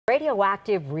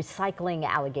Radioactive recycling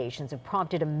allegations have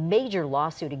prompted a major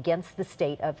lawsuit against the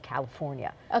state of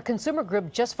California. A consumer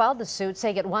group just filed the suit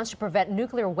saying it wants to prevent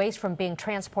nuclear waste from being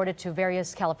transported to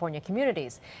various California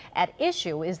communities. At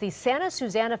issue is the Santa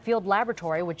Susana Field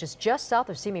Laboratory, which is just south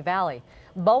of Simi Valley.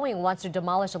 Boeing wants to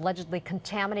demolish allegedly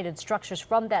contaminated structures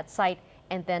from that site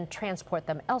and then transport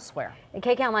them elsewhere. And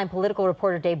KCAL 9 political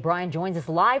reporter Dave Bryan joins us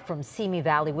live from Simi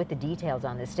Valley with the details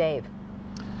on this. Dave.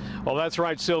 Well, that's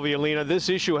right, Sylvia Lena. This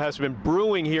issue has been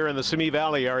brewing here in the Simi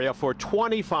Valley area for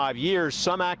 25 years.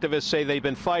 Some activists say they've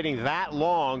been fighting that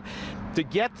long to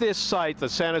get this site, the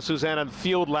Santa Susana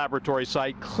Field Laboratory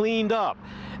site, cleaned up.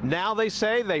 Now they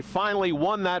say they finally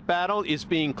won that battle. It's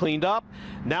being cleaned up.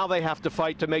 Now they have to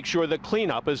fight to make sure the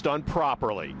cleanup is done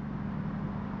properly.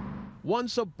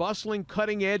 Once a bustling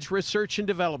cutting-edge research and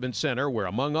development center where,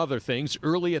 among other things,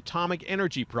 early atomic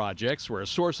energy projects were a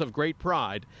source of great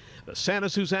pride, the Santa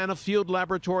Susana Field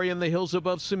Laboratory in the hills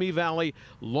above Simi Valley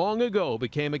long ago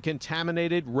became a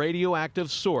contaminated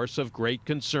radioactive source of great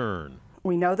concern.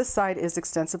 We know the site is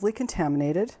extensively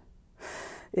contaminated.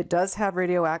 It does have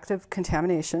radioactive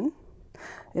contamination.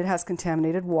 It has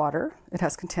contaminated water. It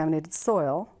has contaminated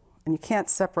soil, and you can't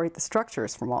separate the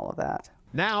structures from all of that.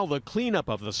 Now the cleanup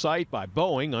of the site by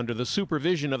Boeing under the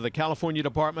supervision of the California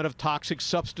Department of Toxic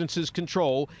Substances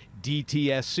Control,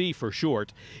 DTSC for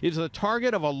short, is the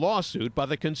target of a lawsuit by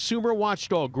the Consumer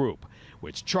Watchdog Group,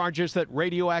 which charges that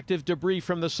radioactive debris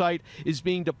from the site is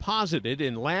being deposited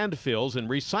in landfills and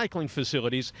recycling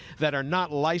facilities that are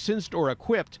not licensed or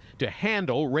equipped to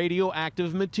handle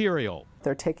radioactive material.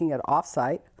 They're taking it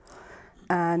off-site,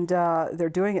 and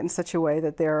they're doing it in such a way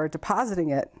that they're depositing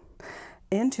it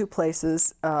into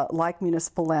places like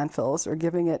municipal landfills or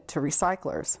giving it to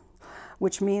recyclers,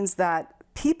 which means that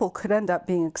people could end up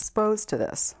being exposed to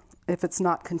this if it's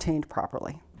not contained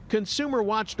properly. Consumer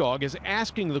Watchdog is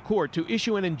asking the court to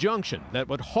issue an injunction that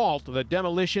would halt the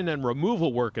demolition and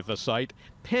removal work at the site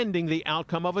pending the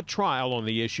outcome of a trial on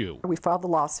the issue. We filed the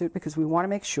lawsuit because we want to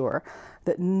make sure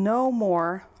that no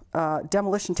more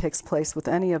demolition takes place with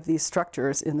any of these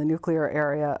structures in the nuclear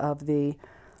area of the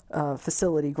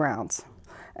facility grounds,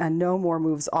 and no more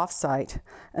moves off-site,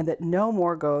 and that no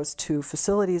more goes to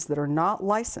facilities that are not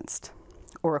licensed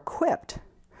or equipped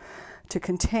to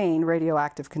contain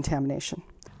radioactive contamination.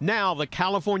 Now the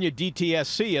California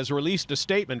DTSC has released a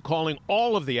statement calling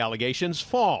all of the allegations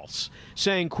false,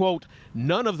 saying, quote,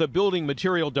 "None of the building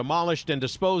material demolished and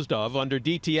disposed of under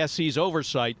DTSC's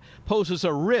oversight poses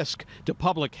a risk to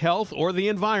public health or the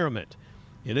environment.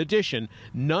 In addition,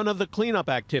 none of the cleanup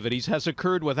activities has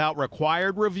occurred without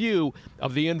required review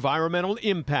of the environmental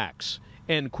impacts,"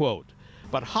 end quote.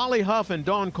 But Holly Huff and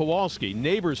Dawn Kowalski,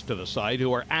 neighbors to the site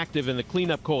who are active in the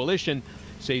cleanup coalition,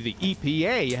 say the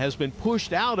EPA has been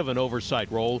pushed out of an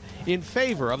oversight role in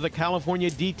favor of the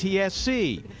California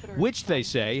DTSC, which they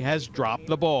say has dropped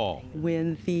the ball.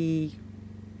 When the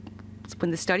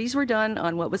studies were done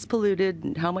on what was polluted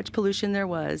and how much pollution there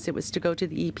was, it was to go to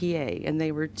the EPA, and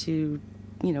they were to,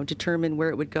 you know, determine where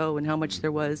it would go and how much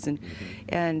there was,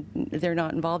 and they're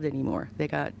not involved anymore. They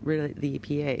got rid of the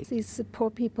EPA. These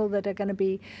poor people that are going to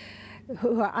be,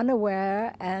 who are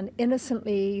unaware and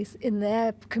innocently in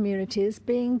their communities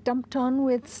being dumped on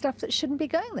with stuff that shouldn't be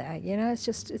going there. You know,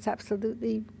 it's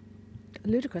absolutely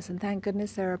ludicrous, and thank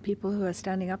goodness there are people who are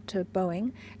standing up to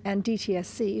Boeing and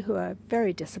DTSC who are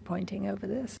very disappointing over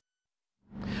this.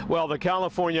 Well, the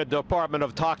California Department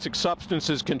of Toxic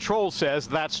Substances Control says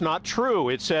that's not true.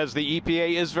 It says the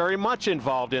EPA is very much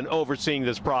involved in overseeing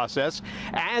this process,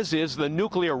 as is the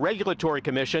Nuclear Regulatory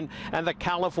Commission and the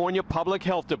California Public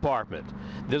Health Department.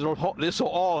 This will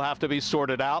all have to be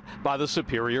sorted out by the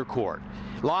Superior Court.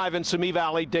 Live in Simi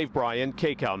Valley, Dave Bryan,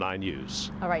 KCAL 9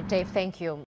 News. All right, Dave, thank you.